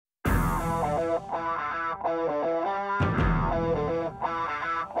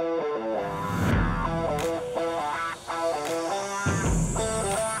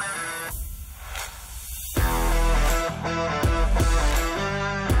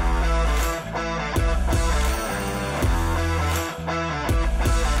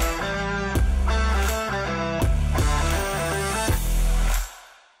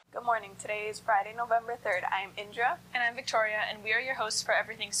Friday, November 3rd. I am Indra. And I'm Victoria, and we are your hosts for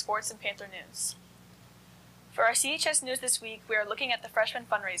everything sports and Panther news. For our CHS news this week, we are looking at the freshman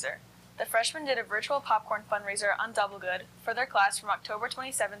fundraiser. The freshmen did a virtual popcorn fundraiser on Doublegood for their class from October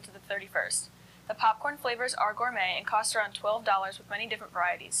 27th to the 31st. The popcorn flavors are gourmet and cost around $12 with many different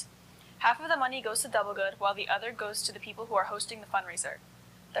varieties. Half of the money goes to Doublegood, while the other goes to the people who are hosting the fundraiser.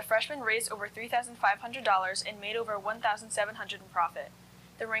 The freshmen raised over $3,500 and made over $1,700 in profit.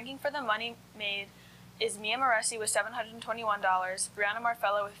 The ranking for the money made is Mia Moresi with $721, Brianna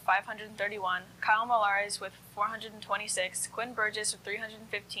Marfello with $531, Kyle Malares with $426, Quinn Burgess with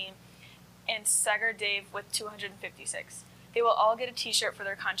 $315, and Sagar Dave with $256. They will all get a t-shirt for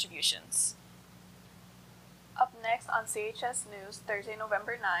their contributions. Up next on CHS News, Thursday,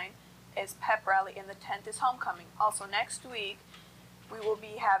 November 9, is Pep Rally and the 10th is Homecoming. Also next week, we will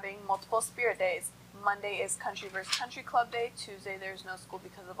be having multiple spirit days. Monday is Country vs. Country Club Day. Tuesday, there's no school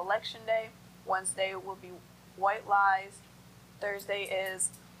because of Election Day. Wednesday will be White Lies. Thursday is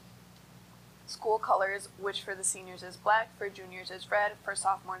School Colors, which for the seniors is black, for juniors is red, for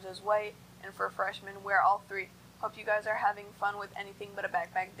sophomores is white, and for freshmen, wear all three. Hope you guys are having fun with anything but a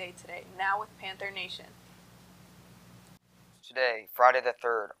backpack day today. Now with Panther Nation. Today, Friday the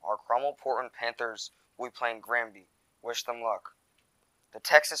 3rd, our Cromwell Portland Panthers will be playing Granby. Wish them luck. The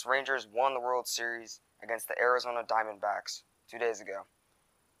Texas Rangers won the World Series against the Arizona Diamondbacks 2 days ago.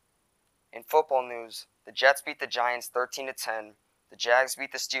 In football news, the Jets beat the Giants 13-10, the Jags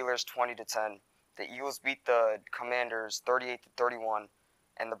beat the Steelers 20-10, the Eagles beat the Commanders 38-31,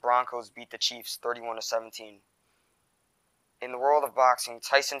 and the Broncos beat the Chiefs 31-17. In the world of boxing,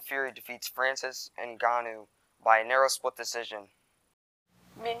 Tyson Fury defeats Francis Ngannou by a narrow split decision.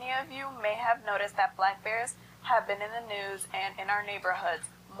 Many of you may have noticed that black bears have been in the news and in our neighborhoods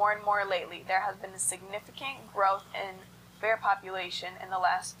more and more lately. There has been a significant growth in bear population in the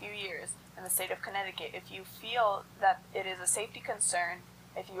last few years in the state of Connecticut. If you feel that it is a safety concern,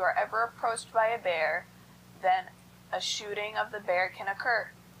 if you are ever approached by a bear, then a shooting of the bear can occur.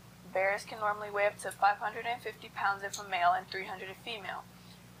 Bears can normally weigh up to 550 pounds if a male and 300 if female.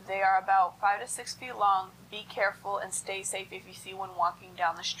 They are about 5 to 6 feet long. Be careful and stay safe if you see one walking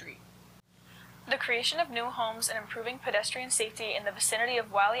down the street. The creation of new homes and improving pedestrian safety in the vicinity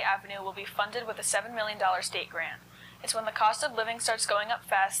of Wiley Avenue will be funded with a $7 million state grant. It's when the cost of living starts going up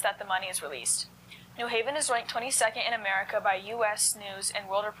fast that the money is released. New Haven is ranked 22nd in America by U.S. News and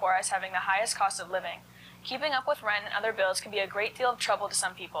World Report as having the highest cost of living. Keeping up with rent and other bills can be a great deal of trouble to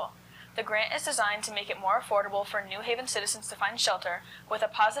some people. The grant is designed to make it more affordable for New Haven citizens to find shelter, with a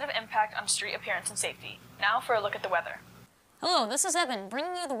positive impact on street appearance and safety. Now for a look at the weather. Hello, this is Evan,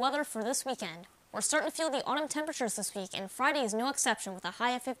 bringing you the weather for this weekend. We're starting to feel the autumn temperatures this week, and Friday is no exception with a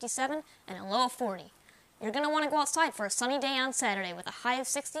high of 57 and a low of 40. You're going to want to go outside for a sunny day on Saturday with a high of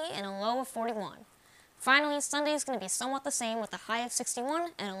 60 and a low of 41. Finally, Sunday is going to be somewhat the same with a high of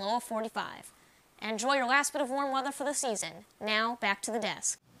 61 and a low of 45. Enjoy your last bit of warm weather for the season. Now, back to the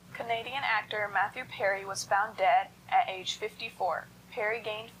desk. Canadian actor Matthew Perry was found dead at age 54. Perry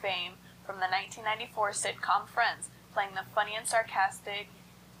gained fame from the 1994 sitcom Friends, playing the funny and sarcastic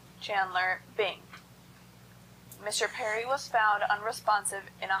Chandler Bing. Mr. Perry was found unresponsive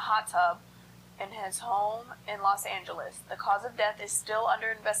in a hot tub in his home in Los Angeles. The cause of death is still under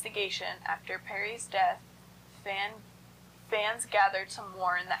investigation. After Perry's death, fans gathered to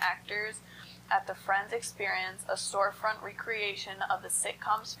mourn the actors at the Friends Experience, a storefront recreation of the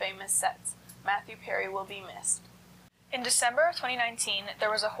sitcom's famous sets. Matthew Perry will be missed. In December of 2019, there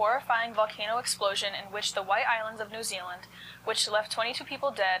was a horrifying volcano explosion in which the White Islands of New Zealand, which left 22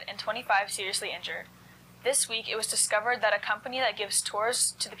 people dead and 25 seriously injured. This week, it was discovered that a company that gives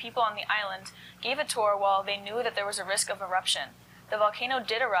tours to the people on the island gave a tour while they knew that there was a risk of eruption. The volcano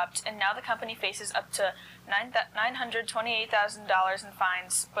did erupt, and now the company faces up to $928,000 in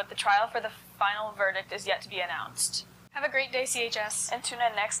fines, but the trial for the final verdict is yet to be announced. Have a great day, CHS. And tune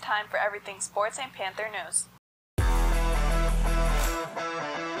in next time for everything sports and Panther news.